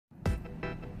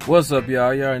What's up,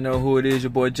 y'all? You already know who it is. Your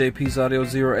boy JP's Audio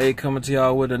 08 coming to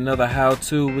y'all with another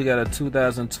how-to. We got a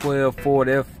 2012 Ford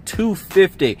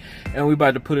F250, and we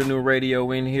about to put a new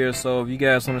radio in here. So if you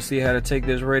guys want to see how to take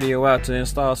this radio out to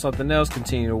install something else,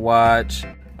 continue to watch.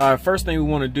 All right, first thing we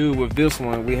want to do with this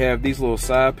one, we have these little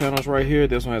side panels right here.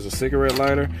 This one has a cigarette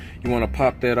lighter. You want to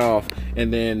pop that off.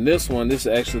 And then this one, this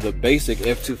is actually the basic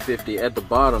F250. At the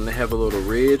bottom, they have a little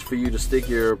ridge for you to stick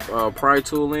your pry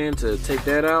tool in to take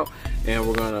that out. And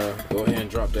we're gonna go ahead and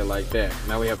drop that like that.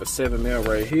 Now we have a 7mm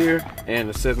right here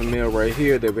and a 7mm right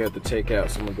here that we have to take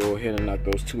out. So I'm gonna go ahead and knock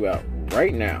those two out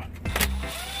right now.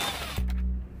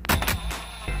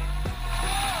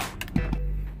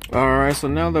 Alright, so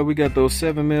now that we got those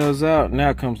 7mm out,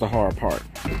 now comes the hard part.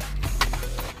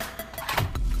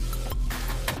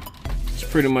 That's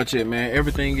pretty much it, man.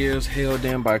 Everything is held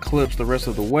in by clips the rest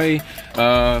of the way.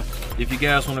 If you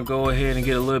guys want to go ahead and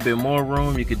get a little bit more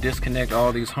room, you could disconnect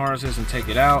all these harnesses and take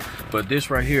it out. But this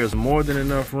right here is more than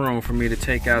enough room for me to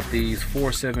take out these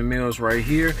 4 7mm right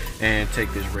here and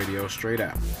take this radio straight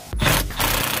out.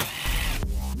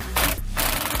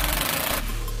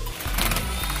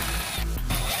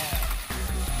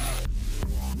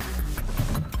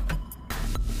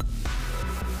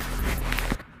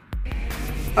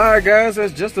 Alright guys,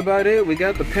 that's just about it. We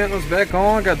got the panels back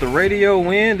on, got the radio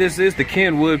in. This is the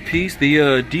Kenwood piece, the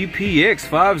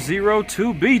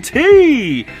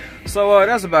DPX502BT. So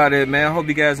that's about it, man. I hope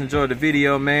you guys enjoyed the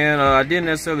video, man. I didn't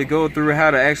necessarily go through how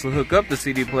to actually hook up the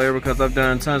CD player because I've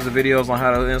done tons of videos on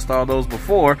how to install those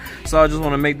before. So I just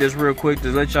want to make this real quick to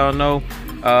let y'all know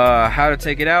how to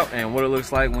take it out and what it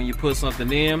looks like when you put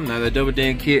something in. Now the double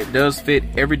din kit does fit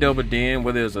every double din,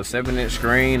 whether it's a 7-inch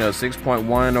screen, a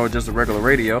 6.1, or just a regular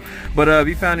radio. But if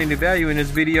you found any value in this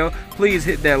video, please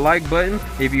hit that like button.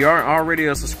 If you aren't already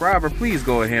a subscriber, please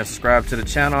go ahead and subscribe to the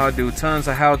channel. I do tons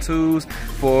of how-tos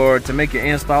to make your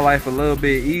install life a little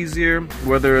bit easier,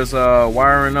 whether it's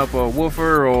wiring up a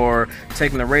woofer or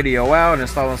taking the radio out,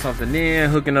 installing something in,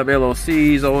 hooking up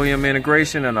LOCs, OEM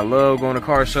integration, and I love going to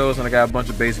car shows, and I got a bunch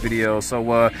of base videos.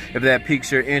 So if that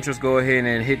piques your interest, go ahead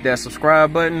and hit that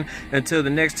subscribe button. Until the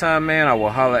next time, man, I will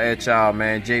holler at y'all,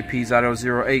 man. JP's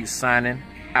Audio 08 signing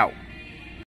out.